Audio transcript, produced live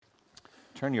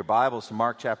Turn your Bibles to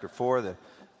Mark chapter 4, the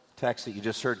text that you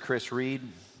just heard Chris read.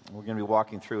 We're going to be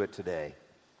walking through it today.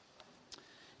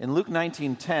 In Luke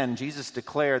 19:10, Jesus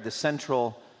declared the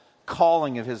central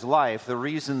calling of his life, the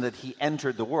reason that he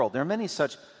entered the world. There are many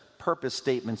such purpose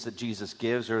statements that Jesus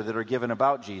gives or that are given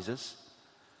about Jesus.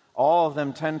 All of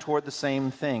them tend toward the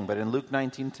same thing, but in Luke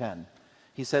 19:10,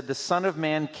 he said, "The Son of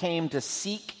Man came to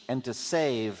seek and to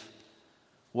save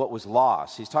what was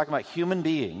lost." He's talking about human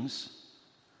beings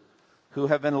who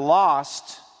have been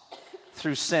lost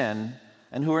through sin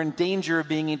and who are in danger of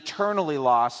being eternally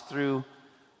lost through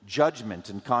judgment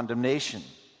and condemnation.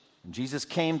 And Jesus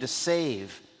came to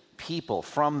save people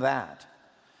from that.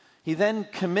 He then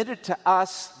committed to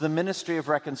us the ministry of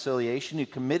reconciliation. He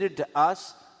committed to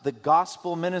us the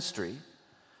gospel ministry,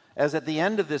 as at the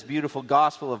end of this beautiful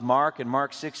gospel of Mark, in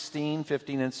Mark 16,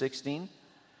 15, and 16,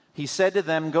 he said to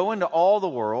them, "Go into all the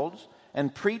world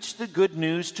and preach the good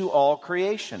news to all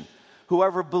creation.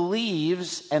 Whoever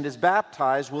believes and is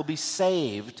baptized will be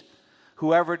saved.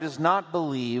 Whoever does not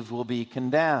believe will be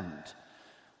condemned."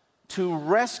 To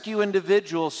rescue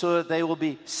individuals so that they will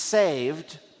be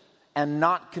saved and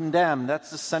not condemned, that's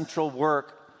the central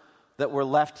work that we're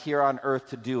left here on earth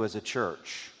to do as a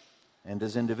church and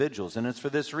as individuals. And it's for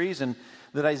this reason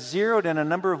that I zeroed in a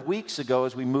number of weeks ago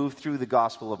as we moved through the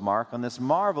Gospel of Mark on this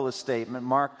marvelous statement.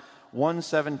 Mark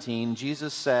 1:17,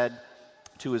 Jesus said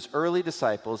to his early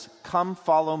disciples, "Come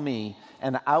follow me,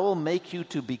 and I will make you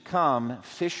to become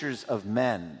fishers of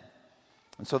men."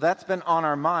 And so that's been on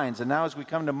our minds. And now as we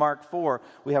come to Mark 4,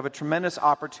 we have a tremendous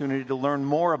opportunity to learn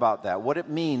more about that, what it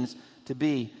means to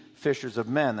be fishers of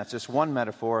men. That's just one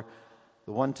metaphor.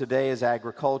 The one today is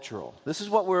agricultural. This is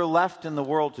what we're left in the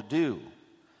world to do.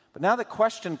 But now the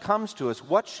question comes to us,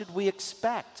 what should we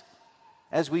expect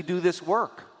as we do this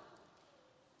work?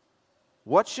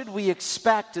 What should we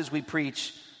expect as we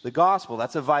preach the gospel?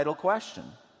 That's a vital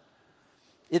question.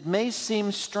 It may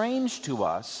seem strange to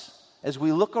us as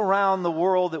we look around the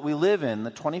world that we live in, the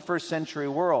 21st century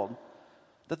world,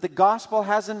 that the gospel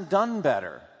hasn't done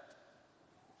better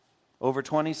over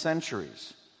 20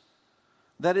 centuries.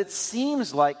 That it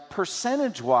seems like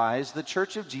percentage-wise the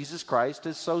Church of Jesus Christ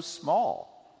is so small.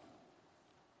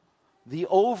 The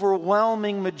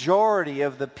overwhelming majority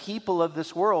of the people of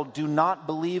this world do not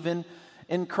believe in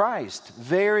Christ.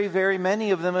 Very, very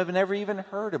many of them have never even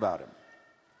heard about him.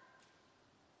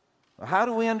 How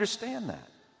do we understand that?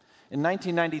 In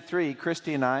 1993,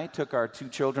 Christy and I took our two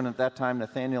children at that time,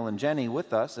 Nathaniel and Jenny,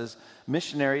 with us as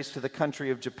missionaries to the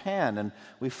country of Japan. And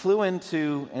we flew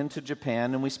into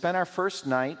Japan, and we spent our first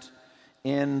night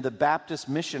in the Baptist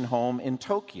mission home in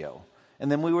Tokyo.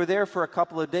 And then we were there for a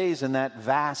couple of days in that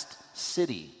vast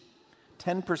city.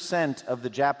 10% of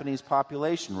the Japanese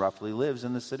population roughly lives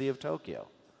in the city of Tokyo.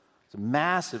 It's a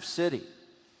massive city.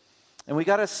 And we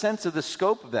got a sense of the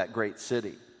scope of that great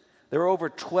city. There were over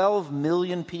 12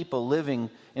 million people living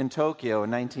in Tokyo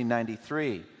in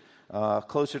 1993,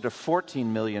 closer to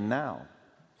 14 million now.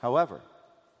 However,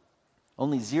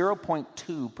 only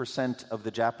 0.2% of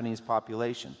the Japanese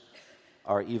population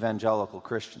are evangelical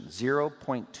Christians.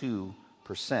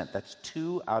 0.2%. That's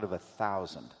 2 out of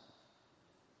 1,000.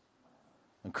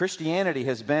 And Christianity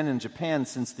has been in Japan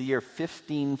since the year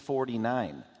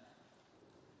 1549.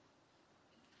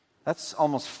 That's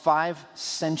almost 5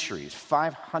 centuries,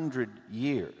 500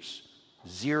 years,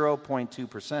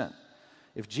 0.2%.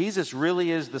 If Jesus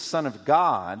really is the Son of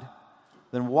God,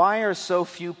 then why are so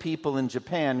few people in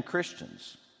Japan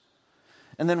Christians?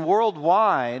 And then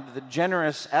worldwide, the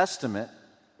generous estimate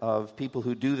of people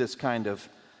who do this kind of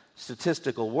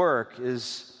statistical work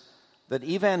is that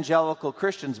evangelical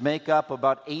Christians make up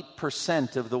about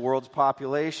 8% of the world's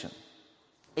population.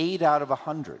 8 out of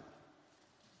 100.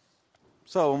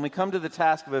 So when we come to the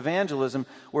task of evangelism,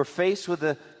 we're faced with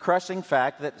the crushing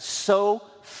fact that so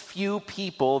few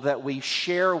people that we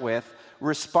share with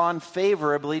respond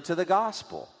favorably to the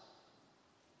gospel.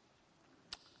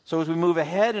 So as we move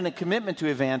ahead in a commitment to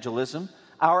evangelism,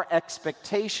 our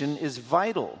expectation is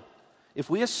vital. If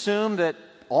we assume that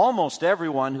almost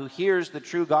everyone who hears the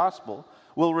true gospel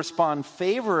will respond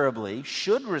favorably,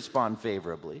 should respond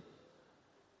favorably,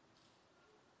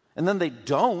 and then they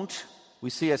don't, we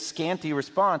see a scanty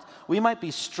response, we might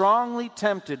be strongly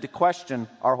tempted to question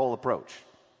our whole approach,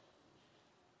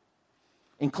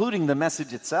 including the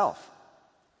message itself.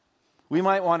 We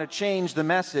might want to change the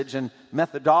message and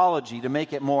methodology to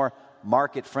make it more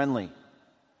market-friendly.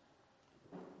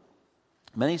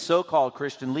 Many so-called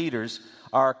Christian leaders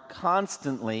are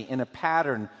constantly in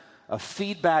a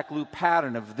feedback loop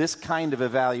pattern of this kind of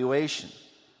evaluation,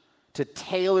 to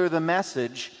tailor the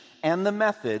message and the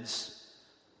methods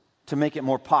to make it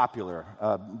more popular,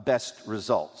 best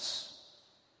results.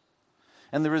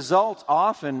 And the result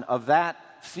often of that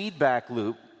feedback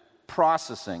loop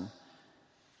processing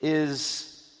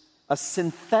is a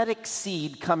synthetic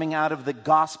seed coming out of the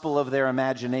gospel of their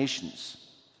imaginations.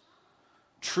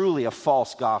 Truly a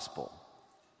false gospel.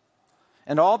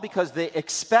 And all because they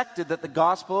expected that the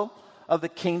gospel of the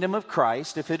kingdom of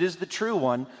Christ, if it is the true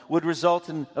one, would result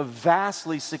in a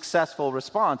vastly successful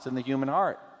response in the human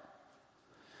heart.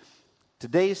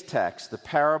 Today's text, the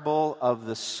parable of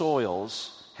the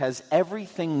soils, has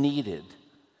everything needed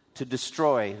to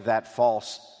destroy that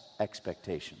false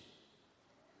expectation.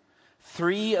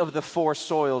 3 of the 4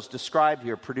 soils described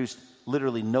here produced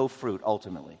literally no fruit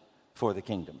ultimately for the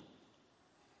kingdom.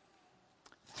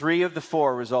 3 of the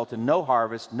 4 result in no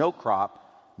harvest, no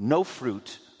crop, no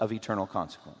fruit of eternal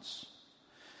consequence.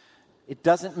 It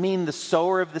doesn't mean the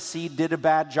sower of the seed did a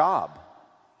bad job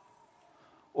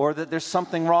or that there's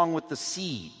something wrong with the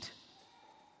seed.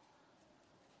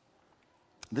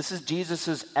 This is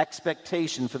Jesus'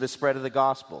 expectation for the spread of the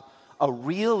gospel, a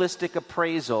realistic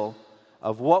appraisal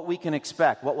of what we can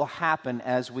expect, what will happen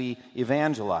as we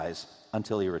evangelize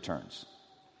until he returns.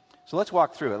 So let's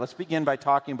walk through it. Let's begin by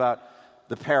talking about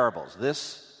the parables.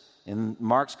 This, in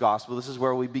Mark's gospel, this is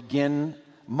where we begin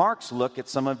Mark's look at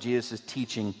some of Jesus'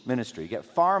 teaching ministry. You get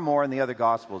far more in the other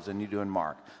gospels than you do in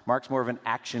Mark. Mark's more of an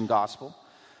action gospel.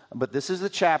 But this is the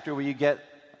chapter where you get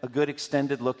a good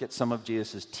extended look at some of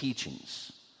Jesus'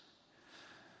 teachings.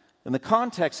 In the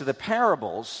context of the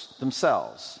parables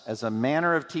themselves, as a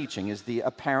manner of teaching, is the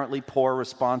apparently poor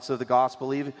response of the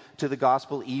gospel to the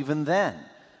gospel even then.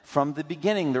 From the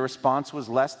beginning, the response was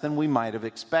less than we might have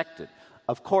expected.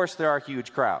 Of course, there are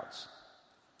huge crowds.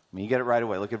 I mean, you get it right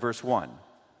away. Look at verse 1.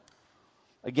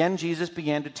 Again, Jesus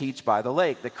began to teach by the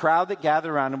lake. The crowd that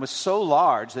gathered around him was so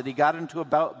large that he got into a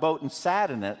boat and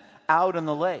sat in it out in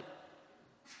the lake.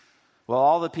 Well,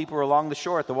 all the people were along the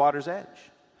shore at the water's edge.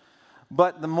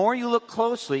 But the more you look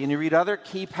closely and you read other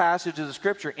key passages of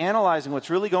Scripture analyzing what's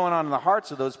really going on in the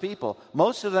hearts of those people,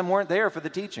 most of them weren't there for the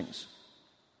teachings.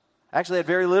 Actually had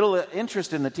very little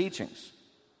interest in the teachings.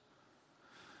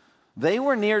 They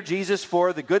were near Jesus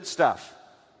for the good stuff.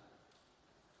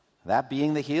 That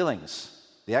being the healings,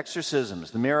 the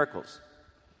exorcisms, the miracles.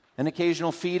 An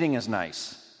occasional feeding is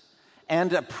nice.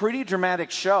 And a pretty dramatic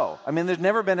show. I mean, there's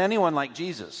never been anyone like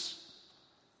Jesus.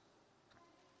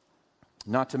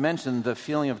 Not to mention the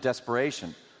feeling of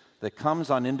desperation that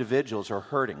comes on individuals who are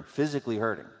hurting, physically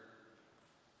hurting.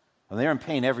 And they're in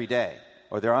pain every day,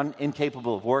 or they're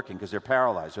incapable of working because they're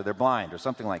paralyzed, or they're blind, or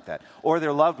something like that. Or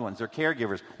their loved ones, their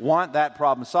caregivers, want that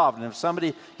problem solved. And if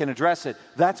somebody can address it,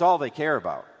 that's all they care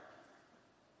about.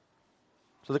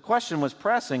 So the question was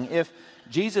pressing, if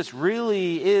Jesus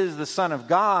really is the Son of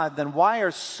God, then why are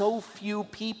so few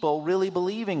people really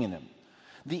believing in him?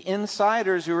 The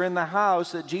insiders who are in the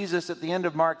house that Jesus at the end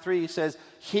of Mark 3 says,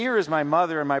 here is my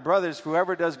mother and my brothers.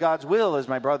 Whoever does God's will is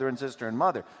my brother and sister and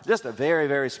mother. Just a very,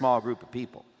 very small group of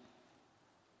people.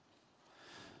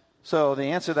 So the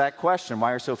answer to that question,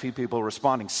 why are so few people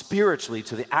responding spiritually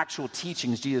to the actual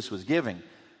teachings Jesus was giving,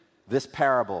 this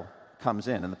parable comes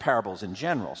in, and the parables in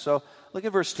general. So look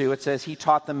at verse 2. It says, he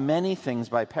taught them many things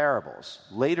by parables.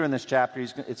 Later in this chapter,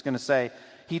 it's going to say,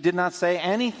 he did not say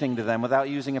anything to them without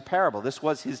using a parable. This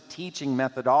was his teaching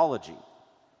methodology.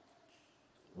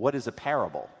 What is a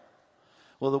parable?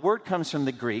 Well, the word comes from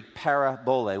the Greek,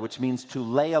 parabole, which means to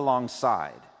lay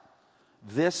alongside.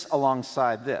 This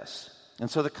alongside this.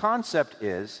 And so the concept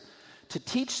is to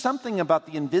teach something about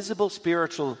the invisible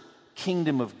spiritual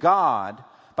kingdom of God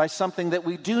by something that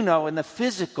we do know in the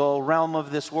physical realm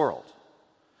of this world.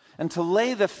 And to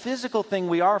lay the physical thing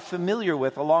we are familiar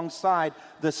with alongside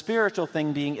the spiritual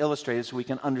thing being illustrated so we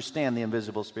can understand the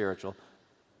invisible spiritual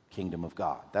kingdom of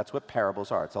God. That's what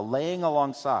parables are. It's a laying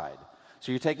alongside.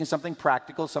 So you're taking something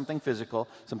practical, something physical,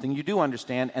 something you do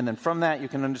understand, and then from that you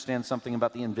can understand something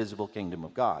about the invisible kingdom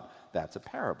of God. That's a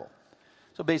parable.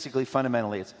 So basically,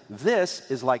 fundamentally,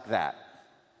 this is like that.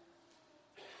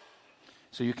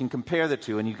 So you can compare the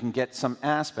two and you can get some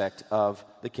aspect of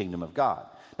the kingdom of God.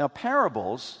 Now,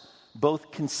 parables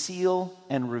both conceal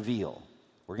and reveal.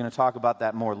 We're going to talk about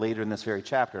that more later in this very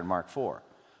chapter in Mark 4.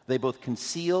 They both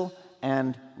conceal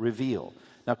and reveal.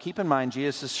 Now, keep in mind,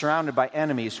 Jesus is surrounded by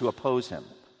enemies who oppose him,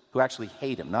 who actually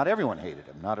hate him. Not everyone hated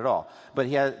him, not at all. But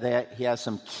he has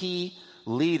some key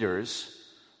leaders,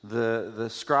 the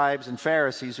scribes and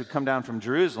Pharisees who come down from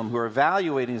Jerusalem, who are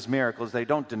evaluating his miracles. They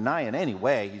don't deny in any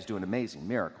way he's doing amazing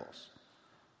miracles.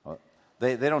 Well,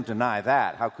 they don't deny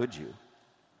that. How could you?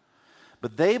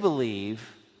 But they believe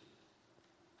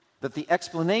that the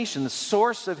explanation, the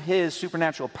source of his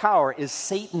supernatural power is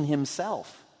Satan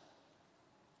himself,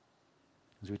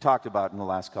 as we talked about in the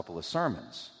last couple of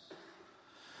sermons.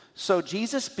 So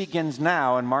Jesus begins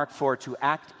now in Mark 4 to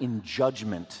act in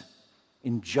judgment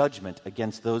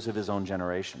against those of his own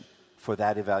generation for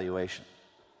that evaluation.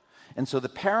 And so the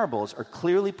parables are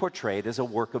clearly portrayed as a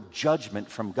work of judgment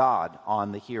from God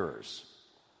on the hearers.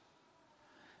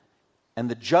 And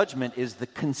the judgment is the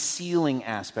concealing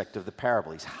aspect of the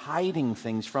parable. He's hiding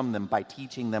things from them by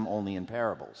teaching them only in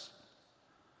parables.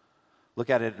 Look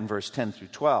at it in verse 10 through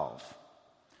 12.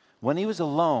 When he was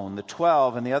alone, the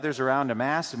 12 and the others around him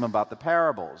asked him about the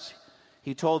parables.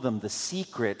 He told them, the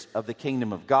secret of the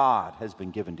kingdom of God has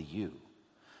been given to you.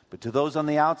 But to those on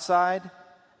the outside,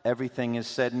 everything is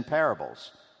said in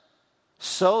parables,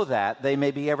 so that they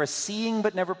may be ever seeing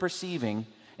but never perceiving,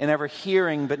 and ever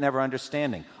hearing but never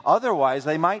understanding. Otherwise,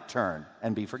 they might turn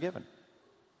and be forgiven.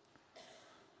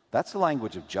 That's the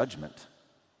language of judgment.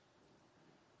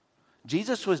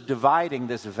 Jesus was dividing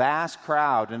this vast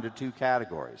crowd into two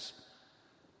categories: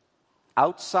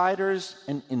 outsiders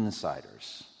and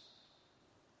insiders.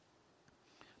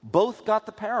 Both got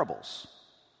the parables,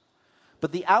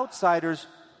 but the outsiders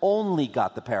only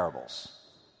got the parables.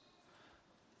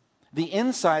 The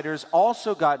insiders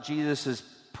also got Jesus'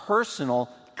 personal,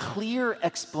 clear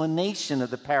explanation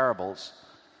of the parables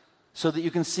so that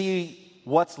you can see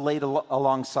what's laid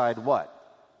alongside what.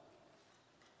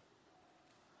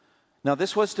 Now,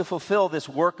 this was to fulfill this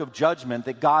work of judgment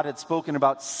that God had spoken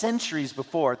about centuries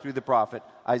before through the prophet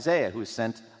Isaiah, who was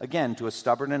sent, again, to a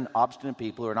stubborn and obstinate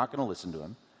people who are not going to listen to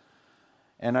him.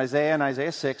 And Isaiah in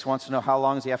Isaiah 6 wants to know how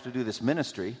long does he have to do this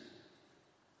ministry.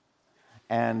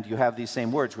 And you have these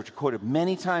same words, which are quoted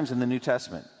many times in the New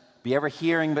Testament. Be ever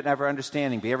hearing but never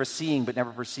understanding. Be ever seeing but never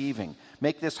perceiving.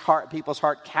 Make this people's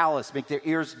heart callous. Make their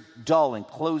ears dull and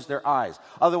close their eyes.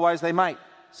 Otherwise they might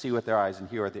see with their eyes and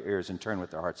hear with their ears and turn with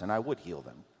their hearts, and I would heal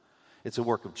them. It's a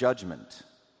work of judgment.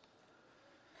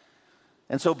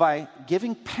 And so by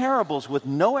giving parables with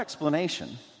no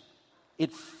explanation,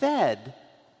 it fed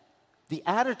the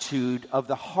attitude of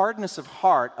the hardness of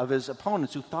heart of his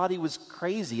opponents who thought he was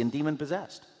crazy and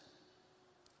demon-possessed.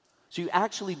 So you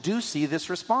actually do see this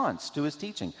response to his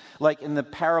teaching. Like in the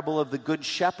parable of the Good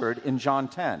Shepherd in John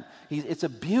 10. It's a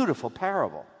beautiful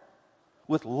parable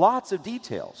with lots of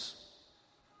details.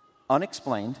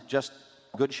 Unexplained, just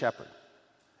Good Shepherd.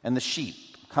 And the sheep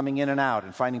coming in and out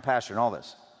and finding pasture and all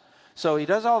this. So he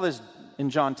does all this in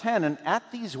John 10, and at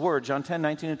these words, John 10,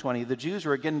 19 and 20, the Jews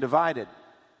were again divided.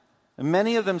 And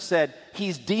many of them said,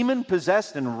 he's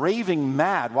demon-possessed and raving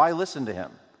mad. Why listen to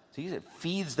him? See, it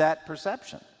feeds that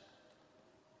perception.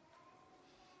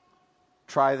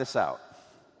 Try this out.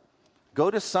 Go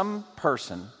to some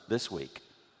person this week.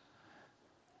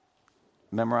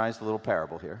 Memorize the little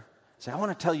parable here. Say, I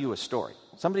want to tell you a story.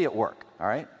 Somebody at work, all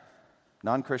right?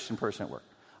 Non-Christian person at work.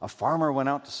 A farmer went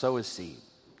out to sow his seed.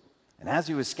 And as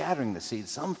he was scattering the seed,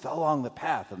 some fell along the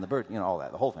path and the bird, all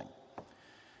that, the whole thing.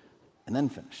 And then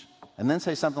finish. And then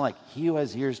say something like, he who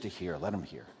has ears to hear, let him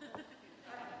hear.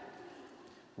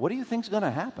 What do you think's going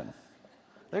to happen?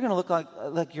 They're going to look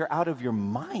like you're out of your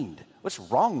mind. What's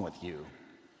wrong with you?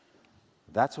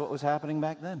 That's what was happening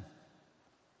back then.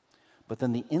 But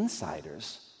then the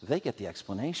insiders, they get the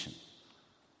explanation.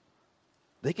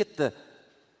 They get the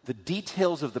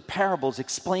details of the parables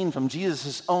explained from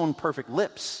Jesus' own perfect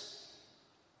lips.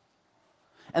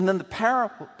 And then the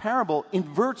parable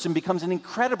inverts and becomes an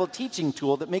incredible teaching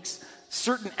tool that makes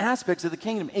certain aspects of the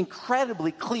kingdom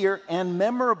incredibly clear and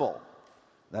memorable.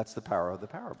 That's the power of the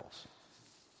parables.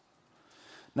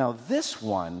 Now, this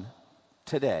one,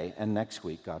 today and next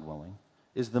week, God willing,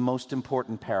 is the most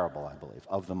important parable, I believe,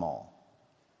 of them all.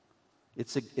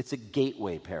 It's a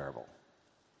gateway parable.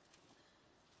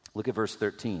 Look at verse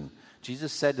 13.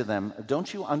 Jesus said to them,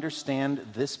 don't you understand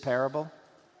this parable?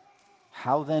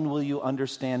 How then will you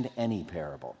understand any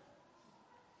parable?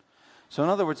 So in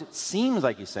other words, it seems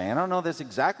like he's saying, I don't know if that's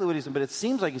exactly what he's saying, but it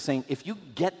seems like he's saying, if you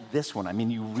get this one,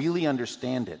 you really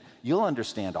understand it, you'll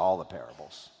understand all the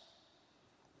parables.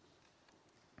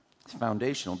 It's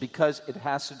foundational because it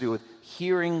has to do with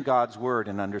hearing God's word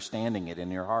and understanding it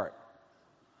in your heart.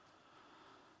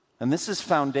 And this is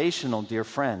foundational, dear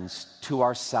friends, to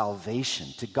our salvation,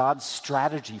 to God's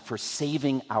strategy for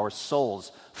saving our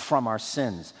souls from our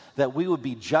sins, that we would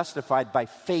be justified by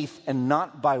faith and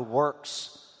not by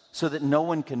works, so that no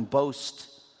one can boast.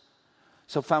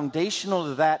 So foundational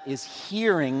to that is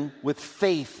hearing with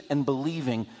faith and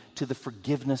believing to the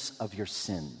forgiveness of your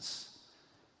sins.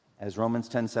 As Romans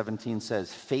 10:17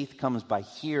 says, faith comes by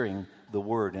hearing the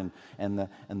word, and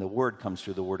the word comes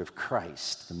through the word of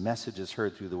Christ. The message is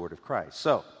heard through the word of Christ.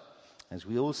 So, as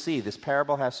we will see, this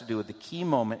parable has to do with the key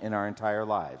moment in our entire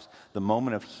lives, the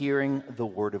moment of hearing the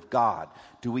word of God.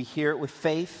 Do we hear it with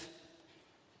faith?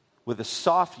 with a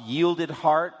soft, yielded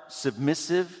heart,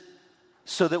 submissive,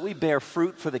 so that we bear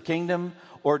fruit for the kingdom?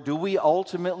 Or do we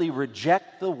ultimately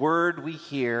reject the word we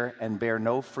hear and bear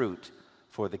no fruit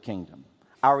for the kingdom?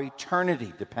 Our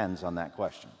eternity depends on that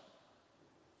question.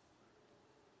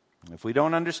 If we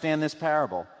don't understand this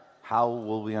parable, how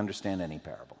will we understand any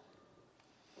parable?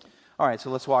 All right,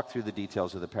 so let's walk through the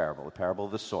details of the parable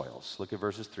of the soils. Look at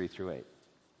verses 3 through 8.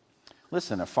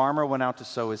 Listen, a farmer went out to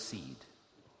sow his seed.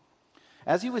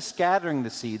 As he was scattering the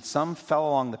seed, some fell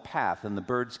along the path, and the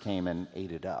birds came and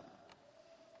ate it up.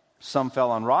 Some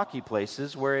fell on rocky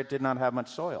places where it did not have much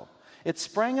soil. It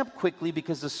sprang up quickly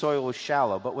because the soil was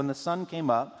shallow, but when the sun came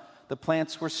up, the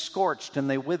plants were scorched and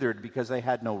they withered because they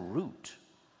had no root.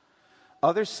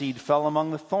 Other seed fell among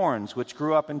the thorns, which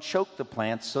grew up and choked the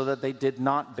plants so that they did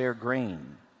not bear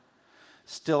grain.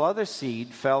 Still other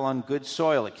seed fell on good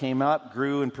soil. It came up,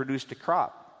 grew, and produced a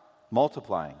crop,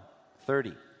 multiplying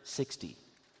 30, 60,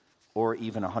 or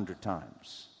even 100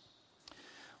 times.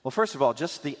 Well, first of all,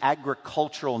 just the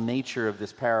agricultural nature of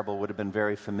this parable would have been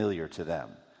very familiar to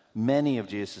them. Many of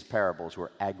Jesus' parables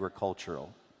were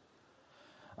agricultural.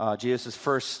 Jesus'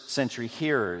 first century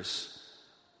hearers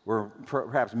were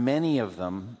perhaps many of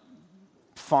them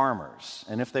farmers.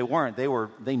 And if they weren't,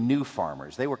 they knew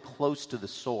farmers. They were close to the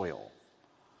soil.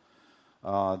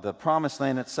 The promised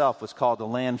land itself was called the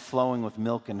land flowing with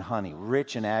milk and honey,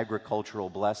 rich in agricultural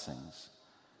blessings.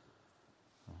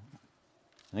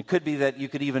 And it could be that you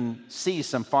could even see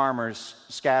some farmers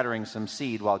scattering some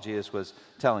seed while Jesus was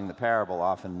telling the parable,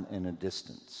 often in a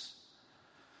distance.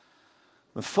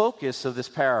 The focus of this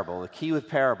parable, the key with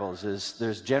parables, is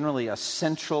there's generally a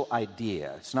central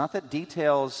idea. It's not that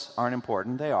details aren't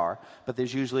important, they are, but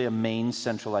there's usually a main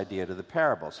central idea to the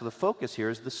parable. So the focus here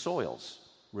is the soils,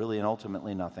 really, and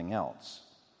ultimately nothing else.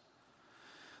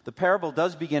 The parable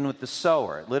does begin with the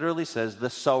sower. It literally says, the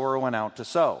sower went out to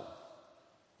sow.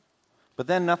 But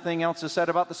then nothing else is said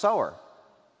about the sower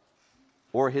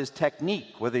or his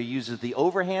technique, whether he uses the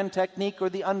overhand technique or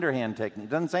the underhand technique.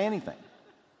 It doesn't say anything.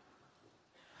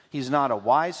 He's not a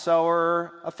wise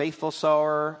sower, a faithful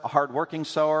sower, a hardworking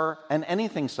sower, an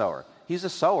anything sower. He's a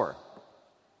sower.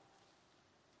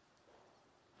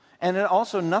 And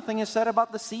also nothing is said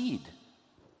about the seed.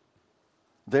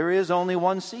 There is only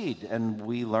one seed, and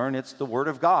we learn it's the Word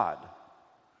of God.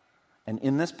 And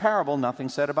in this parable,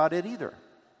 nothing's said about it either.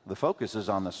 The focus is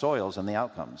on the soils and the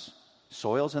outcomes.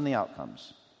 Soils and the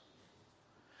outcomes.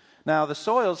 Now, the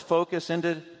soils focus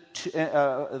into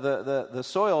the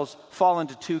soils fall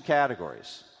into two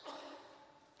categories,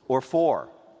 or 4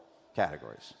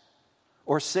 categories,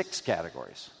 or 6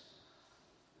 categories.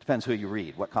 Depends who you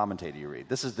read, what commentator you read.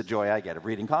 This is the joy I get of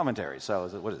reading commentaries. So,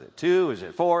 what is it? 2? Is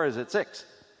it 4? Is it 6?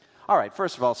 All right.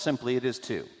 First of all, simply, it is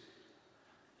 2: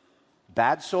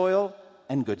 bad soil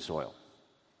and good soil.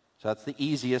 So that's the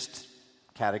easiest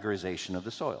categorization of the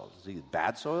soils. Is it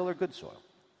bad soil or good soil?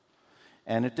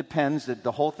 And it depends,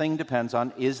 the whole thing depends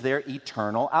on, is there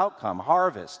eternal outcome,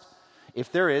 harvest?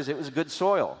 If there is, it was good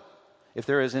soil. If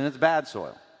there isn't, it's bad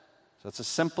soil. So it's a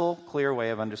simple, clear way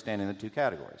of understanding the 2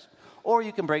 categories. Or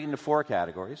you can break it into 4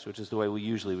 categories, which is the way we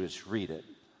usually would just read it.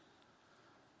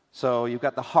 So you've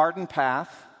got the hardened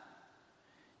path,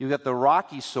 you've got the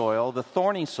rocky soil, the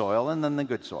thorny soil, and then the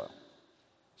good soil.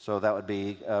 So that would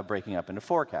be breaking up into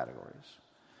 4 categories.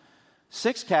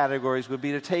 6 categories would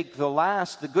be to take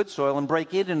the good soil, and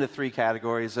break it into 3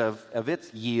 categories of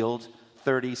its yield,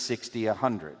 30, 60,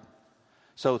 100.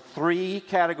 So 3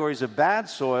 categories of bad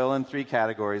soil and 3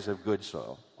 categories of good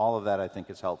soil. All of that, I think,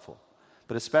 is helpful.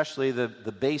 But especially the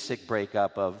basic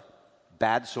breakup of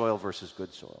bad soil versus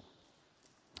good soil.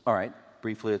 All right,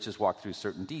 briefly, let's just walk through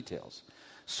certain details.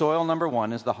 Soil number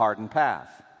 1 is the hardened path.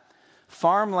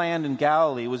 Farmland in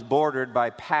Galilee was bordered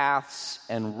by paths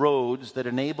and roads that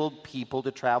enabled people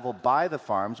to travel by the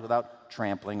farms without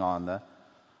trampling on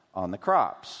the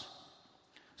crops.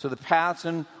 So the paths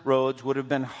and roads would have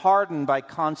been hardened by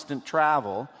constant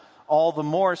travel, all the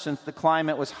more since the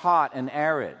climate was hot and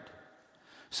arid.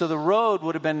 So the road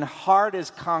would have been hard as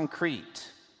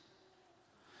concrete.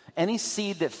 Any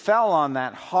seed that fell on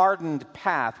that hardened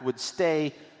path would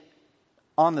stay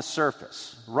on the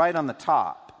surface, right on the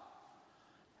top.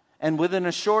 And within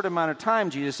a short amount of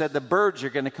time, Jesus said, the birds are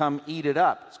going to come eat it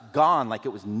up. It's gone, like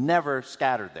it was never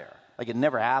scattered there, like it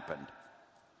never happened.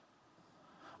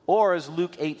 Or as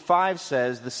Luke 8:5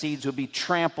 says, the seeds would be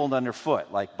trampled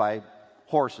underfoot, like by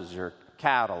horses or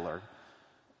cattle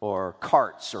or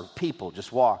carts or people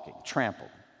just walking, trampled.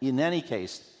 In any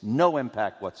case, no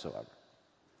impact whatsoever.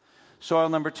 Soil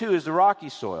number 2 is the rocky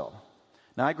soil.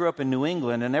 Now, I grew up in New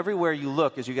England, and everywhere you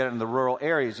look as you get into the rural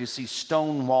areas, you see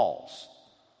stone walls.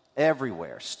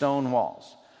 Everywhere, stone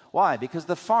walls. Why? Because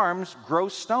the farms grow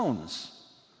stones.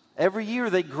 Every year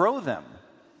they grow them.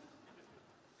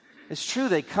 It's true,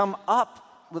 they come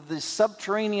up with these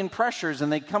subterranean pressures,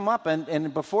 and they come up,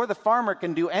 and before the farmer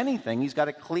can do anything, he's got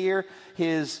to clear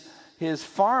his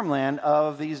farmland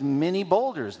of these mini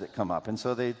boulders that come up. And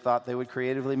so they thought they would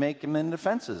creatively make them into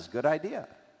fences. Good idea.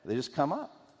 They just come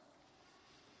up.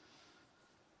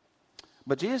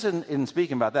 But Jesus isn't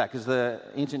speaking about that, because the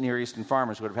ancient Near Eastern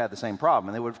farmers would have had the same problem,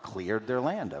 and they would have cleared their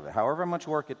land of it. However much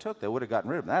work it took, they would have gotten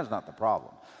rid of it. That is not the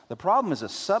problem. The problem is a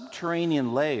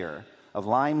subterranean layer of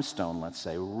limestone, let's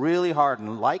say, really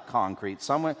hardened like concrete,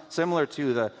 somewhat similar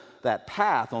to that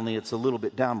path, only it's a little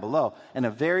bit down below, and a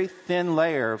very thin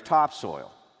layer of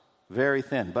topsoil. Very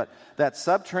thin. But that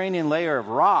subterranean layer of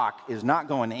rock is not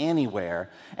going anywhere,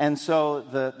 and so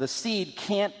the seed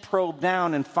can't probe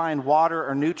down and find water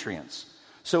or nutrients.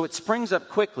 So it springs up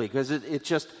quickly because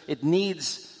it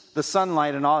needs the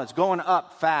sunlight and all. It's going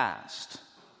up fast.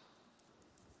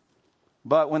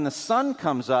 But when the sun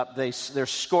comes up, they're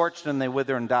scorched and they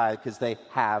wither and die because they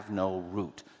have no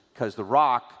root, because the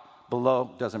rock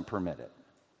below doesn't permit it.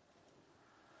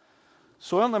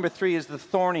 Soil number 3 is the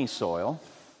thorny soil.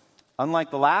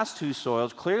 Unlike the last two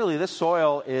soils, clearly this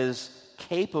soil is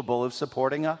capable of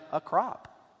supporting a crop.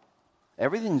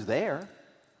 Everything's there.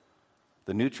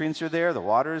 The nutrients are there, the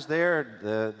water is there,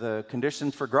 the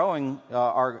conditions for growing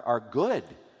are good.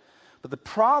 But the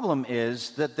problem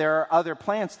is that there are other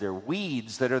plants there,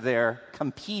 weeds that are there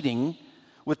competing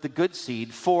with the good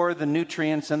seed for the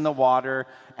nutrients and the water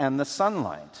and the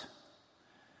sunlight.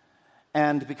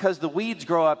 And because the weeds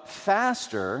grow up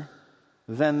faster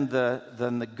than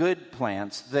the good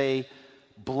plants, they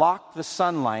block the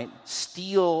sunlight,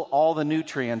 steal all the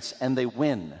nutrients, and they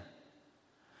win.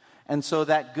 And so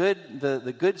that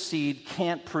the good seed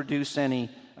can't produce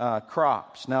any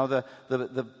crops. Now,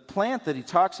 the plant that he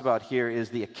talks about here is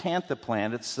the acantha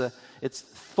plant. It's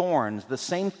thorns, the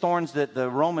same thorns that the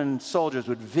Roman soldiers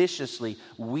would viciously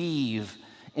weave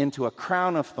into a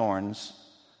crown of thorns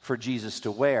for Jesus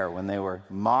to wear when they were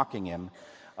mocking him.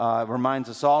 Reminds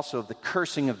us also of the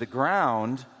cursing of the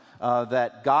ground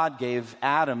that God gave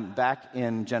Adam back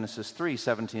in Genesis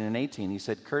 3:17 and 18. He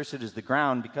said, "Cursed is the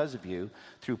ground because of you.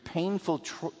 Through painful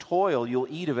toil you'll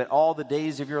eat of it all the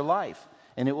days of your life,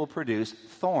 and it will produce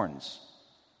thorns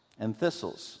and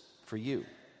thistles for you."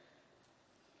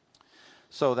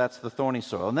 So that's the thorny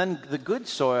soil. And then the good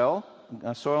soil,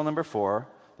 soil number 4,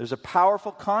 there's a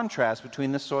powerful contrast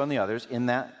between this soil and the others in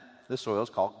that the soil is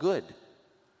called good.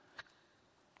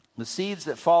 The seeds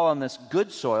that fall on this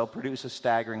good soil produce a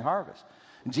staggering harvest.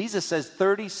 And Jesus says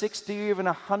 30, 60, even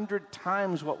 100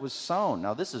 times what was sown.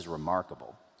 Now, this is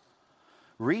remarkable.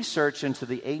 Research into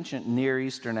the ancient Near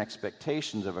Eastern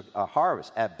expectations of a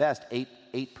harvest, at best,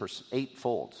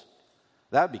 eightfold.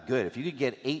 That would be good. If you could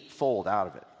get eightfold out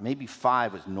of it, maybe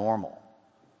 5 was normal.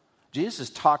 Jesus is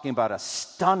talking about a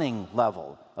stunning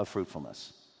level of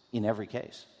fruitfulness in every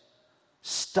case.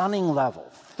 Stunning level,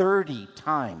 30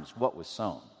 times what was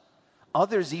sown.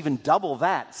 Others even double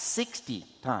that, 60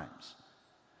 times.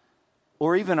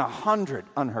 Or even 100,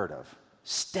 unheard of.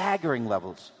 Staggering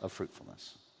levels of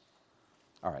fruitfulness.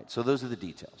 All right, so those are the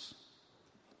details.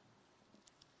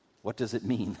 What does it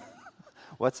mean?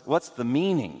 What's the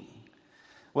meaning?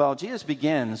 Well, Jesus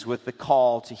begins with the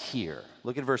call to hear.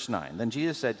 Look at verse 9. Then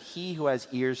Jesus said, "He who has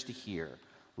ears to hear,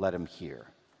 let him hear."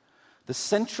 The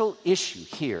central issue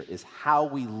here is how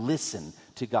we listen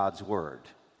to God's word.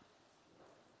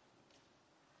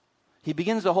 He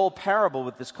begins the whole parable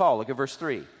with this call. Look at verse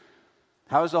 3.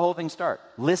 How does the whole thing start?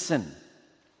 Listen.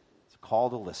 It's a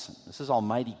call to listen. This is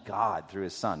Almighty God through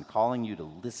his Son calling you to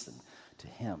listen to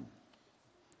him.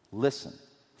 Listen.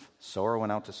 Sower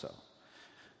went out to sow.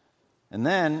 And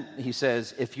then he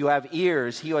says, if you have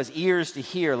ears, he who has ears to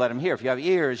hear, let him hear. If you have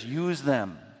ears, use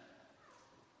them.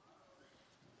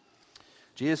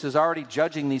 Jesus is already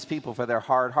judging these people for their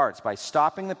hard hearts by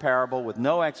stopping the parable with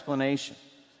no explanation.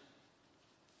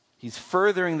 He's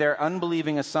furthering their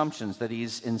unbelieving assumptions that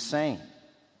he's insane.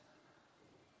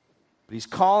 But he's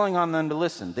calling on them to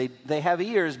listen. They have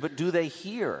ears, but do they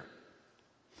hear?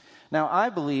 Now, I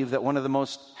believe that one of the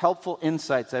most helpful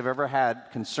insights I've ever had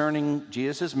concerning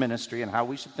Jesus' ministry and how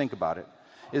we should think about it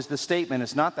is the statement,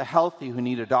 "It's not the healthy who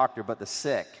need a doctor, but the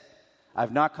sick.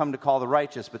 I've not come to call the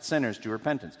righteous, but sinners to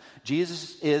repentance."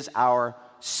 Jesus is our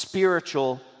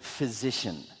spiritual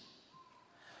physician.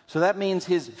 So that means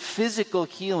his physical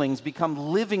healings become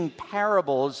living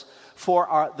parables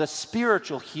for the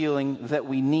spiritual healing that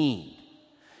we need.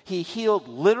 He healed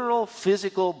literal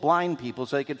physical blind people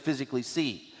so they could physically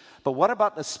see. But what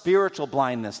about the spiritual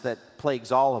blindness that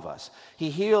plagues all of us?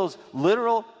 He heals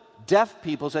literal deaf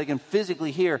people so they can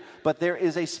physically hear, but there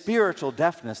is a spiritual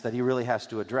deafness that he really has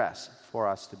to address for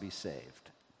us to be saved.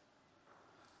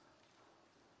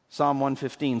 Psalm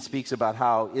 115 speaks about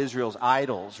how Israel's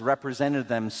idols represented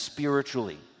them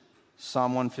spiritually.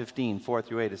 Psalm 115, 4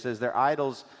 through 8, it says, their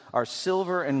idols are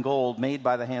silver and gold made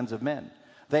by the hands of men.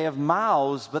 They have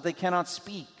mouths, but they cannot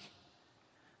speak.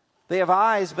 They have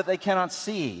eyes, but they cannot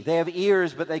see. They have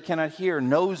ears, but they cannot hear.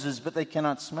 Noses, but they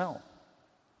cannot smell.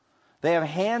 They have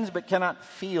hands, but cannot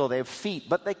feel. They have feet,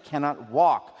 but they cannot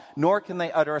walk. Nor can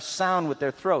they utter a sound with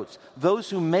their throats. Those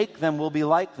who make them will be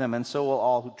like them, and so will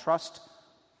all who trust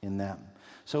in them.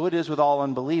 So it is with all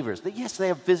unbelievers. Yes, they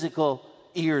have physical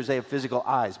ears, they have physical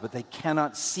eyes, but they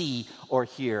cannot see or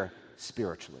hear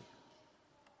spiritually.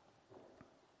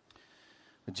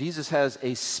 But Jesus has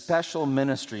a special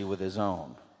ministry with his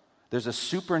own. There's a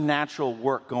supernatural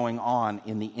work going on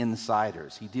in the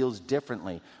insiders. He deals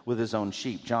differently with his own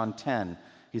sheep. John 10,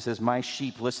 he says, my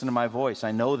sheep listen to my voice.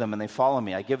 I know them and they follow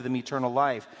me. I give them eternal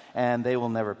life and they will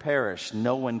never perish.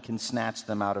 No one can snatch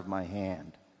them out of my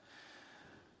hand.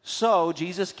 So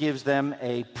Jesus gives them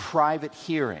a private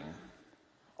hearing.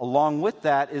 Along with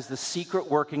that is the secret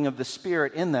working of the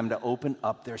Spirit in them to open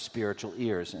up their spiritual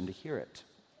ears and to hear it.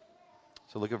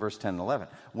 So look at verse 10 and 11.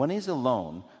 When he's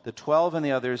alone, the 12 and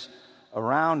the others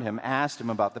around him asked him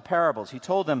about the parables. He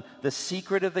told them, the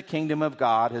secret of the kingdom of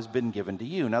God has been given to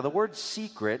you. Now the word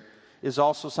secret is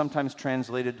also sometimes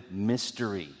translated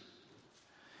mystery.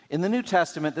 In the New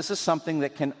Testament, this is something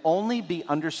that can only be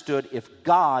understood if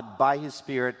God, by his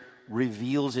Spirit,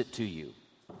 reveals it to you.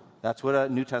 That's what a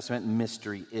New Testament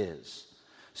mystery is.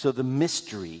 So the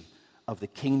mystery of the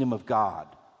kingdom of God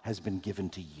has been given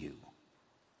to you.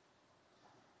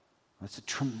 It's a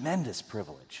tremendous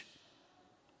privilege.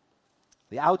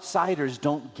 The outsiders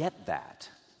don't get that.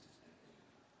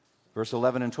 Verse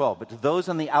 11 and 12. But to those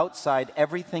on the outside,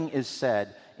 everything is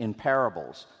said in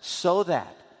parables, so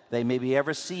that they may be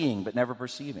ever seeing but never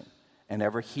perceiving, and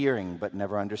ever hearing but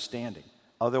never understanding.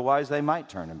 Otherwise, they might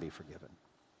turn and be forgiven.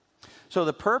 So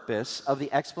the purpose of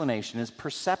the explanation is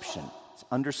perception. It's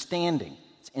understanding.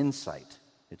 It's insight.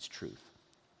 It's truth.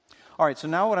 All right, so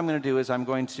now what I'm going to do is I'm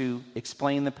going to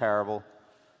explain the parable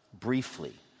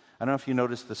briefly. I don't know if you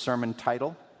noticed the sermon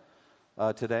title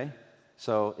today.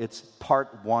 So it's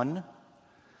part 1.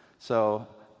 So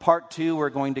part 2, we're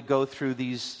going to go through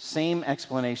these same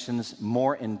explanations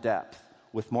more in depth,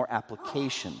 with more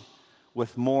application,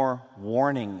 with more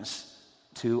warnings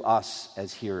to us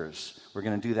as hearers. We're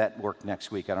going to do that work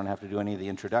next week. I don't have to do any of the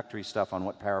introductory stuff on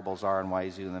what parables are and why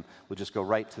he's using them. We'll just go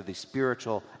right to the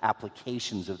spiritual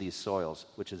applications of these soils,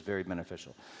 which is very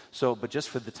beneficial. So, but just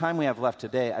for the time we have left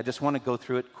today, I just want to go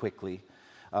through it quickly,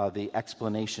 the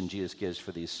explanation Jesus gives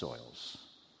for these soils.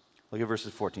 Look at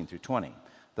verses 14 through 20.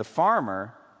 The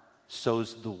farmer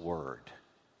sows the word.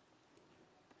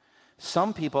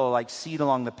 Some people are like seed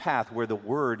along the path where the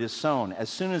word is sown. As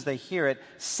soon as they hear it,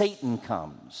 Satan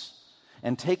comes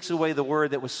and takes away the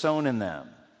word that was sown in them.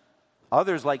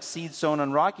 Others, like seed sown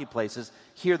on rocky places,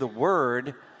 hear the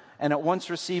word and at once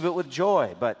receive it with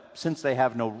joy. But since they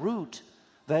have no root,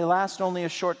 they last only a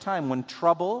short time. When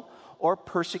trouble or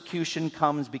persecution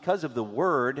comes because of the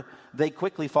word, they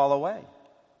quickly fall away.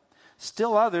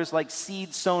 Still others, like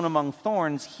seed sown among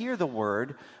thorns, hear the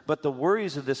word, but the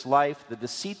worries of this life, the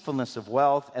deceitfulness of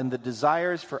wealth, and the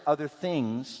desires for other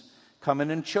things come in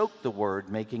and choke the word,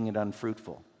 making it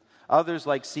unfruitful. Others,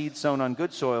 like seed sown on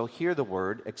good soil, hear the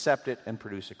word, accept it, and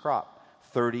produce a crop,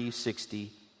 30,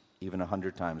 60, even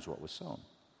 100 times what was sown.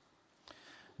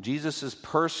 Jesus'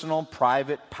 personal,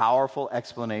 private, powerful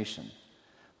explanation.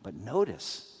 But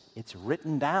notice, it's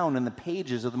written down in the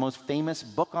pages of the most famous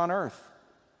book on earth.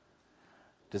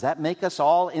 Does that make us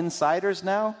all insiders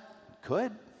now? It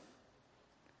could.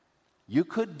 You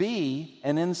could be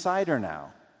an insider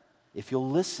now if you'll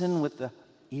listen with the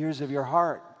ears of your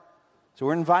heart. So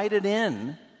we're invited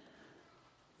in.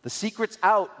 The secret's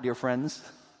out, dear friends.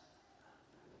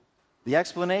 The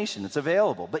explanation, it's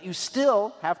available. But you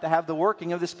still have to have the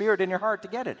working of the Spirit in your heart to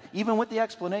get it, even with the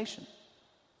explanation,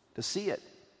 to see it.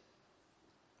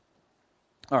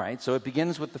 All right, so it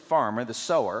begins with the farmer, the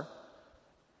sower,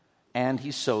 and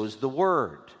he sows the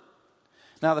word.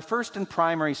 Now, the first and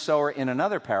primary sower in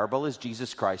another parable is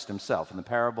Jesus Christ himself. In the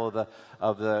parable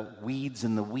of the weeds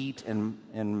and the wheat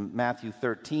in Matthew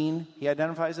 13, he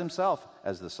identifies himself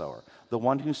as the sower. The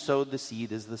one who sowed the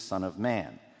seed is the Son of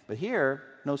Man. But here,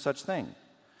 no such thing.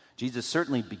 Jesus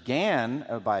certainly began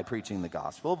by preaching the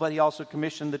gospel, but he also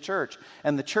commissioned the church.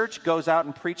 And the church goes out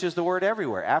and preaches the word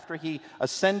everywhere. After he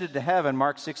ascended to heaven,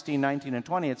 Mark 16, 19, and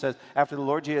 20, it says, after the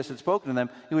Lord Jesus had spoken to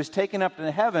them, he was taken up into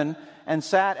heaven and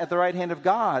sat at the right hand of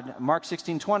God, Mark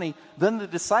 16, 20. Then the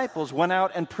disciples went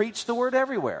out and preached the word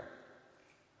everywhere.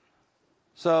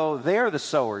 So they're the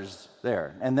sowers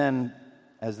there. And then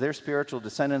as their spiritual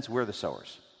descendants, we're the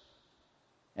sowers.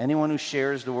 Anyone who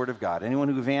shares the word of God, anyone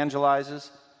who evangelizes,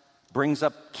 brings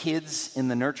up kids in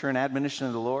the nurture and admonition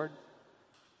of the Lord,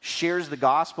 shares the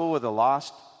gospel with a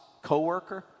lost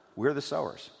coworker, we're the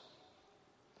sowers.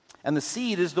 And the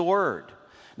seed is the word.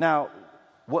 Now,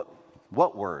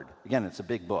 what word? Again, it's a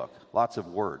big book, lots of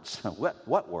words.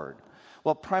 What word?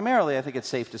 Well, primarily, I think it's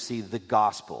safe to see the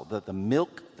gospel, the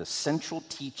milk, the central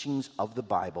teachings of the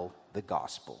Bible, the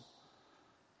gospel.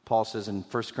 Paul says in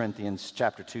 1 Corinthians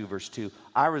chapter 2, verse 2,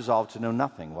 I resolved to know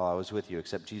nothing while I was with you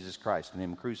except Jesus Christ and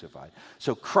him crucified.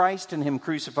 So Christ and him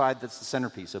crucified, that's the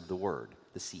centerpiece of the word,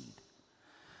 the seed.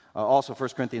 Also 1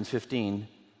 Corinthians 15,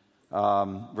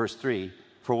 verse 3,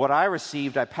 for what I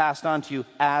received I passed on to you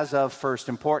as of first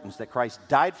importance, that Christ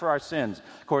died for our sins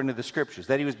according to the Scriptures,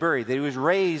 that he was buried, that he was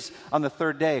raised on the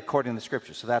third day according to the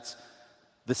Scriptures. So that's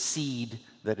the seed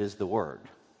that is the word.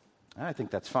 And I think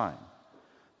that's fine.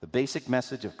 The basic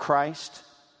message of Christ,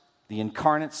 the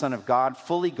incarnate Son of God,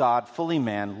 fully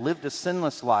man, lived a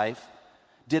sinless life,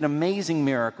 did amazing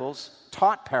miracles,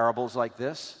 taught parables like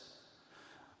this,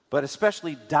 but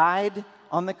especially died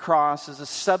on the cross as a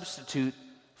substitute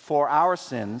for our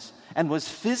sins, and was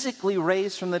physically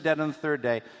raised from the dead on the third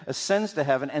day, ascends to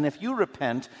heaven, and if you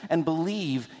repent and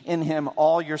believe in him,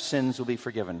 all your sins will be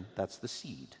forgiven. That's the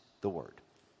seed, the word,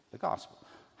 the gospel.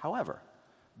 However,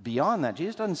 beyond that,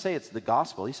 Jesus doesn't say it's the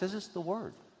gospel. He says it's the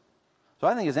word. So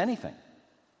I think it's anything.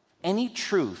 Any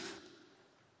truth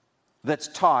that's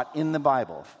taught in the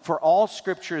Bible. For all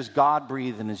Scripture is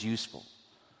God-breathed and is useful.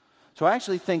 So I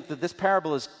actually think that this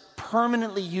parable is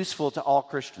permanently useful to all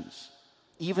Christians.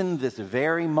 Even this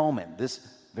very moment, this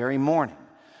very morning.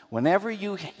 Whenever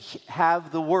you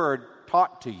have the word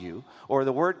taught to you, or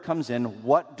the word comes in,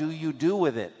 what do you do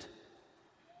with it?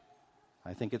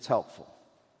 I think it's helpful.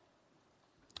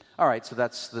 All right, so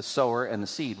that's the sower and the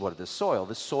seed. What is the soil?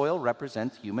 The soil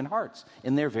represents human hearts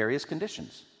in their various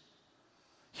conditions.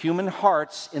 Human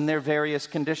hearts in their various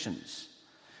conditions.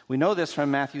 We know this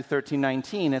from Matthew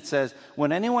 13:19. It says,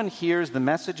 when anyone hears the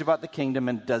message about the kingdom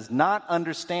and does not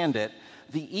understand it,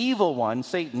 the evil one,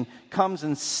 Satan, comes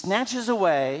and snatches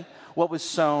away what was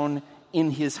sown in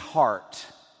his heart.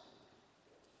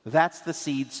 That's the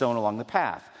seed sown along the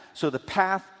path. So the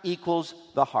path equals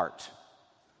the heart.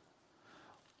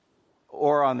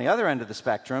 Or on the other end of the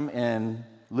spectrum, in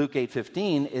Luke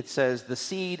 8:15, it says the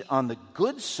seed on the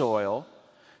good soil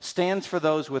stands for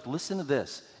those with, listen to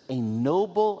this, a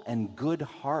noble and good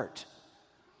heart.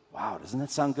 Wow, doesn't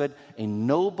that sound good? A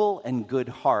noble and good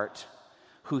heart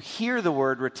who hear the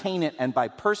word, retain it, and by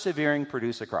persevering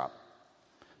produce a crop.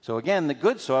 So again, the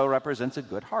good soil represents a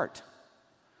good heart.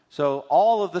 So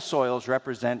all of the soils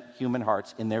represent human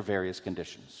hearts in their various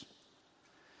conditions.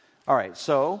 All right,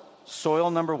 so soil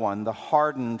number one, the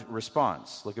hardened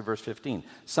response. Look at verse 15.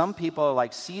 Some people are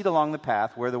like seed along the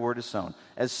path where the word is sown.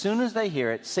 As soon as they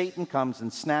hear it, Satan comes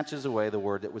and snatches away the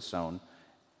word that was sown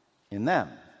in them.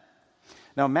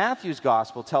 Now, Matthew's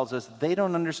gospel tells us they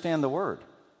don't understand the word.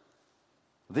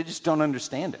 They just don't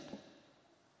understand it.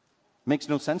 Makes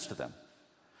no sense to them.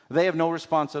 They have no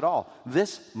response at all.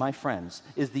 This, my friends,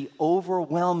 is the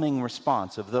overwhelming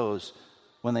response of those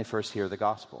when they first hear the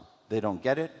gospel. They don't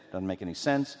get it, doesn't make any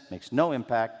sense, makes no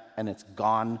impact, and it's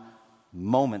gone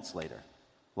moments later,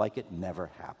 like it never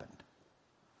happened.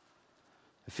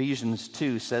 Ephesians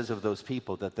 2 says of those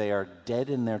people that they are dead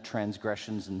in their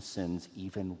transgressions and sins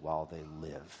even while they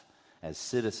live, as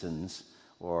citizens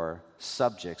or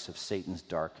subjects of Satan's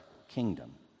dark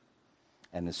kingdom.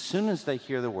 And as soon as they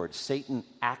hear the word, Satan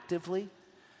actively,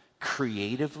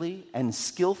 creatively, and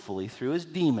skillfully through his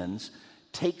demons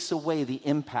takes away the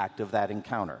impact of that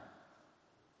encounter.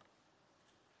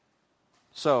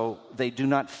 So they do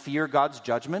not fear God's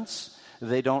judgments.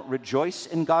 They don't rejoice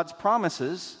in God's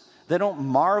promises. They don't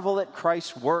marvel at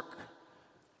Christ's work.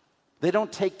 They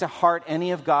don't take to heart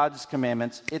any of God's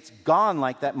commandments. It's gone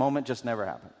like that moment just never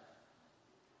happened.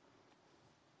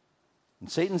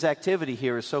 And Satan's activity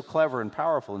here is so clever and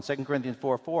powerful. In 2 Corinthians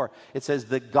 4:4, it says,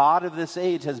 the God of this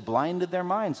age has blinded their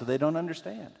minds so they don't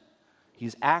understand.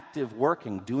 He's active,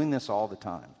 working, doing this all the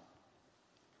time.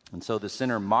 And so the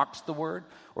sinner mocks the word,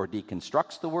 or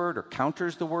deconstructs the word, or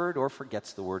counters the word, or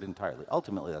forgets the word entirely.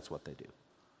 Ultimately, that's what they do.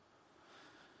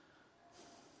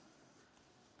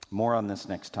 More on this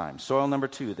next time. Soil number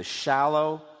 2, the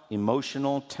shallow,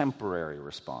 emotional, temporary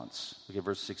response. Look at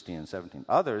verse 16 and 17.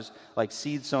 Others, like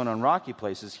seed sown on rocky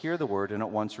places, hear the word and at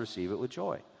once receive it with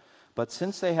joy. But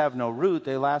since they have no root,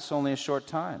 they last only a short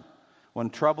time. When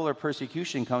trouble or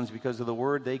persecution comes because of the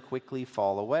word, they quickly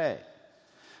fall away.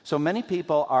 So many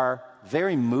people are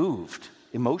very moved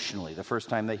emotionally the first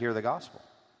time they hear the gospel.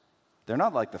 They're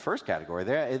not like the first category.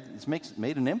 It's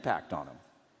made an impact on them.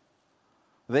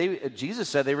 Jesus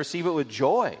said they receive it with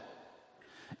joy.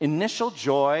 Initial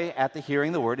joy at the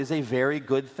hearing the word is a very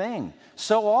good thing.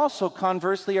 So also,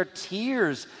 conversely, are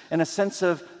tears and a sense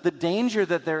of the danger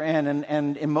that they're in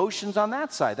and emotions on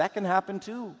that side. That can happen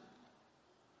too.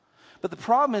 But the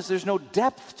problem is there's no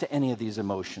depth to any of these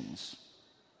emotions.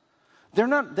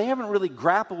 They haven't really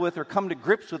grappled with or come to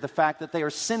grips with the fact that they are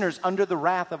sinners under the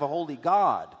wrath of a holy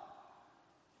God.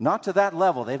 Not to that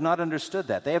level. They've not understood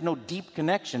that. They have no deep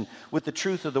connection with the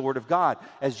truth of the Word of God.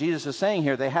 As Jesus is saying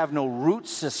here, they have no root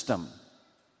system.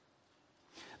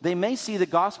 They may see the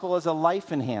gospel as a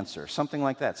life enhancer, something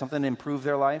like that, something to improve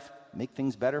their life, make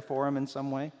things better for them in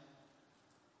some way.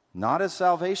 Not as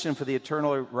salvation for the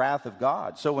eternal wrath of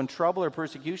God. So when trouble or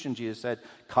persecution, Jesus said,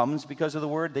 comes because of the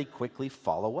word, they quickly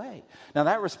fall away. Now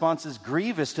that response is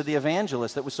grievous to the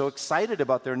evangelist that was so excited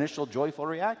about their initial joyful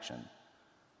reaction.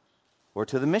 Or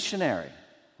to the missionary.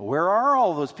 Where are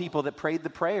all those people that prayed the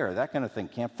prayer? That kind of thing.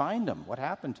 Can't find them. What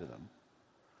happened to them?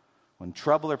 When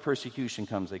trouble or persecution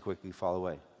comes, they quickly fall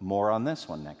away. More on this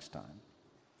one next time.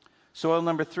 Soil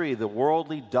number 3, the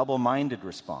worldly, double-minded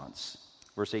response.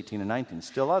 Verse 18 and 19.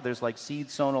 Still others, like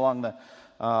seeds sown among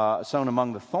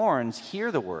the thorns, hear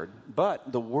the word,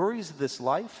 but the worries of this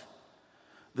life,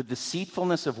 the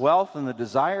deceitfulness of wealth, and the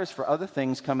desires for other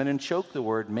things come in and choke the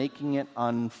word, making it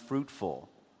unfruitful.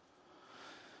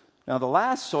 Now, the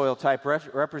last soil type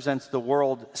represents the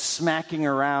world smacking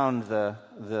around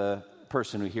the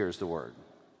person who hears the word.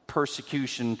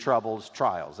 Persecution, troubles,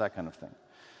 trials, that kind of thing.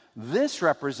 This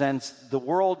represents the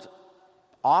world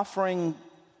offering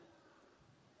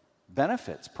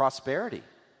benefits, prosperity,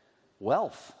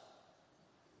 wealth.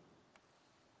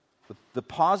 The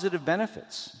positive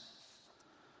benefits.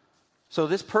 So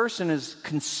this person is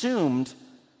consumed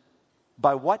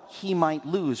by what he might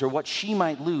lose or what she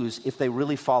might lose if they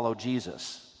really follow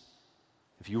Jesus.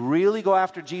 If you really go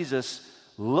after Jesus,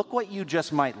 look what you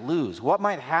just might lose. What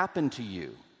might happen to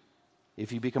you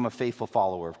if you become a faithful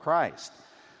follower of Christ?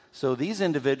 So these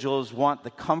individuals want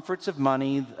the comforts of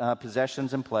money,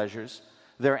 possessions, and pleasures.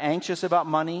 They're anxious about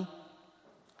money,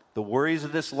 the worries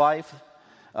of this life.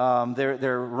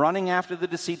 They're running after the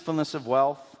deceitfulness of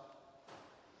wealth.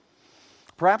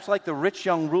 Perhaps like the rich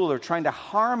young ruler trying to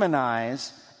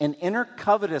harmonize an inner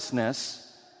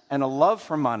covetousness and a love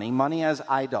for money as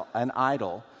an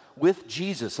idol, with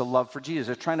Jesus, a love for Jesus.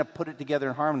 They're trying to put it together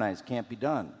and harmonize. Can't be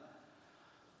done.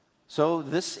 So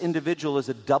this individual is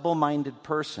a double-minded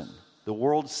person. The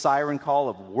world's siren call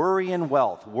of worry and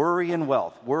wealth, worry and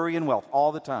wealth, worry and wealth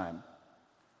all the time.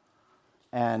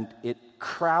 And it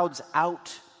crowds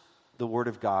out the Word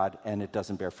of God, and it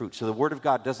doesn't bear fruit. So the Word of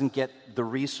God doesn't get the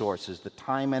resources, the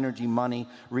time, energy, money,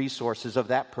 resources of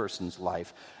that person's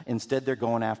life. Instead, they're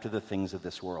going after the things of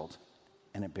this world,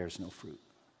 and it bears no fruit.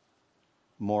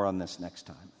 More on this next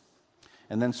time.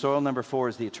 And then soil number 4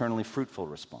 is the eternally fruitful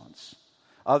response.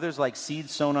 Others, like seed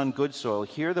sown on good soil,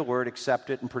 hear the word,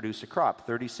 accept it, and produce a crop,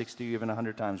 30, 60, even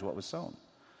 100 times what was sown.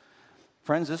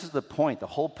 Friends, this is the point, the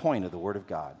whole point of the Word of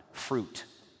God. Fruit.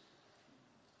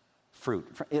 Fruit.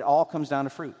 It all comes down to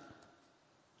fruit.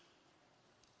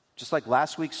 Just like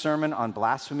last week's sermon on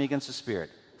blasphemy against the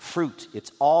Spirit. Fruit.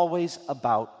 It's always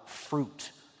about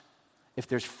fruit. If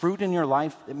there's fruit in your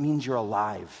life, it means you're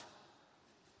alive.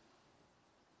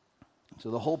 So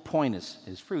the whole point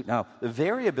is fruit. Now, the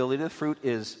variability of the fruit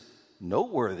is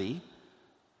noteworthy,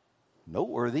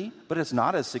 but it's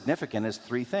not as significant as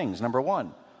 3 things. Number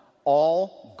 1,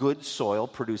 all good soil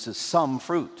produces some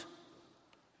fruit.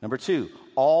 Number 2,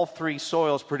 all 3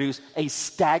 soils produce a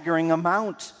staggering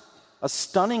amount, a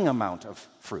stunning amount of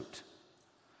fruit.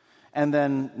 And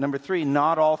then number 3,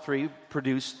 not all 3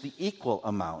 produce the equal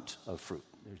amount of fruit.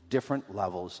 There's different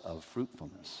levels of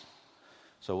fruitfulness.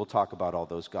 So we'll talk about all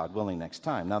those, God willing, next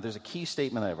time. Now, there's a key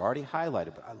statement that I've already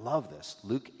highlighted, but I love this.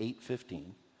 Luke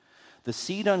 8:15. The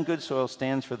seed on good soil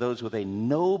stands for those with a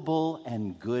noble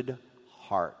and good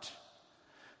heart,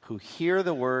 who hear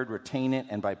the word, retain it,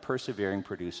 and by persevering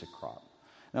produce a crop.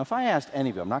 Now, if I asked any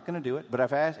of you, I'm not going to do it, but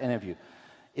if I asked any of you,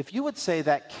 if you would say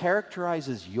that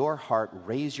characterizes your heart,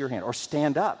 raise your hand or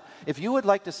stand up. If you would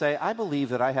like to say, I believe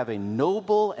that I have a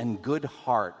noble and good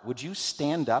heart, would you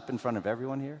stand up in front of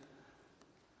everyone here?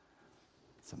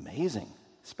 It's amazing.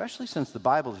 especially since the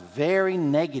Bible is very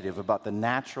negative about the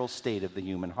natural state of the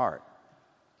human heart.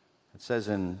 It says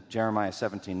in Jeremiah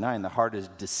 17:9, the heart is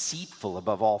deceitful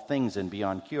above all things and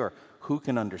beyond cure. Who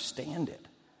can understand it?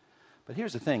 But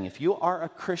here's the thing. If you are a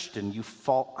Christian, you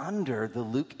fall under the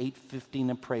Luke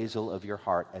 8:15 appraisal of your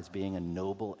heart as being a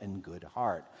noble and good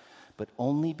heart, but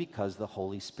only because the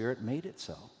Holy Spirit made it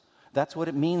so. That's what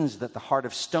it means that the heart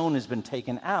of stone has been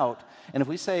taken out. And if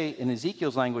we say in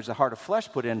Ezekiel's language, the heart of flesh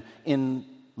put in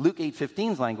Luke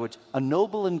 8:15's language, a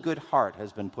noble and good heart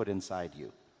has been put inside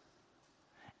you.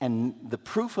 And the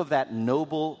proof of that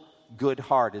noble, good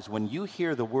heart is when you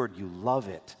hear the word, you love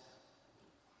it.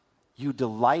 You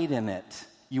delight in it.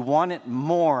 You want it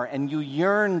more, and you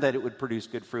yearn that it would produce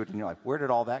good fruit in your life. Where did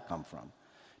all that come from?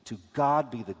 To God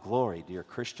be the glory, dear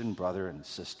Christian brother and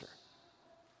sister.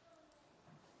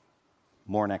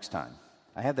 More next time.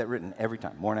 I have that written every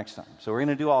time. More next time. So we're going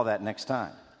to do all that next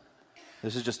time.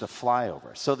 This is just a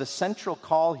flyover. So the central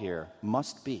call here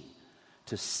must be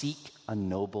to seek a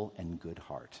noble and good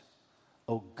heart.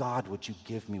 Oh God, would you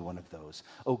give me one of those?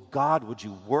 Oh God, would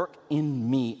you work in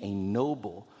me a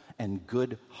noble and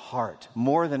good heart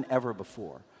more than ever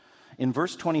before? In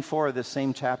verse 24 of this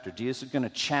same chapter, Jesus is going to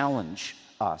challenge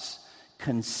us.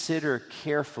 Consider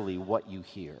carefully what you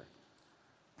hear.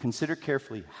 Consider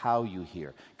carefully how you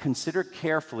hear. Consider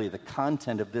carefully the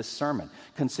content of this sermon.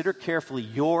 Consider carefully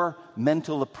your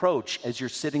mental approach as you're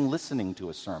sitting listening to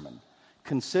a sermon.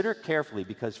 Consider carefully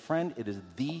because, friend, it is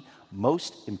the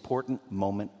most important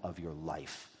moment of your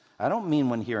life. I don't mean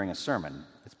when hearing a sermon.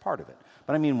 It's part of it.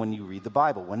 But I mean when you read the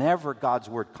Bible. Whenever God's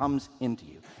word comes into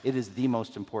you, it is the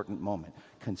most important moment.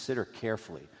 Consider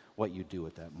carefully what you do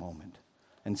at that moment.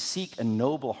 And seek a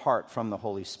noble heart from the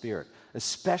Holy Spirit,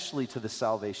 especially to the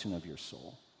salvation of your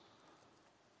soul.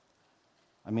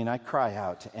 I mean, I cry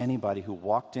out to anybody who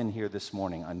walked in here this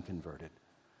morning unconverted.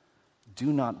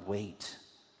 Do not wait.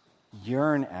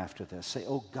 Yearn after this. Say,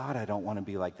 oh God, I don't want to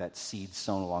be like that seed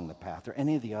sown along the path or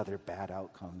any of the other bad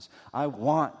outcomes. I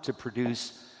want to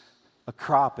produce a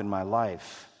crop in my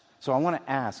life. So I want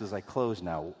to ask as I close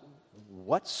now,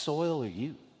 what soil are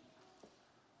you?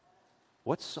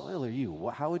 What soil are you?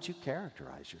 How would you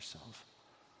characterize yourself?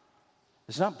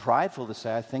 It's not prideful to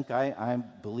say, I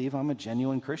believe I'm a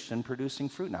genuine Christian producing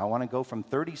fruit. Now, I want to go from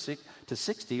 36 to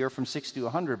 60 or from 60 to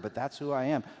 100, but that's who I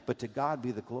am. But to God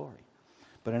be the glory.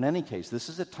 But in any case, this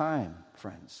is a time,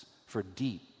 friends, for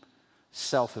deep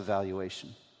self-evaluation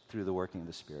through the working of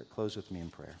the Spirit. Close with me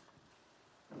in prayer.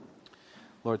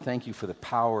 Lord, thank you for the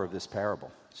power of this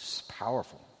parable. It's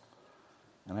powerful.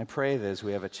 And I pray that as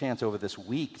we have a chance over this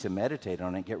week to meditate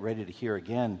on it, get ready to hear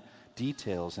again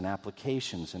details and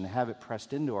applications and have it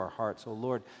pressed into our hearts. Oh,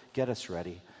 Lord, get us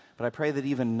ready. But I pray that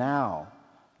even now,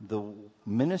 the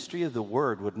ministry of the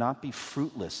Word would not be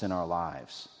fruitless in our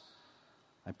lives.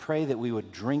 I pray that we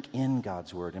would drink in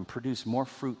God's Word and produce more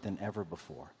fruit than ever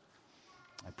before.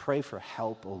 I pray for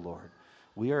help, oh Lord.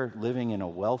 We are living in a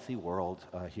wealthy world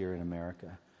here in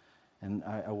America. And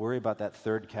I worry about that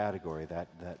third category, that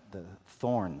the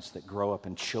thorns that grow up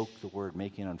and choke the word,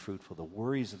 making it unfruitful, the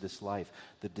worries of this life,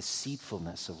 the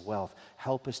deceitfulness of wealth.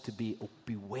 Help us to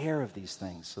beware of these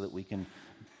things so that we can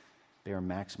bear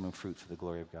maximum fruit for the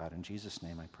glory of God. In Jesus'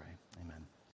 name I pray.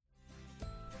 Amen.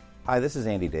 Hi, this is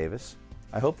Andy Davis.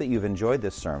 I hope that you've enjoyed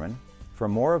this sermon. For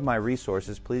more of my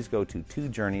resources, please go to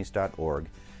twojourneys.org,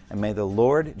 and may the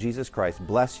Lord Jesus Christ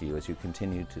bless you as you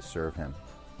continue to serve Him.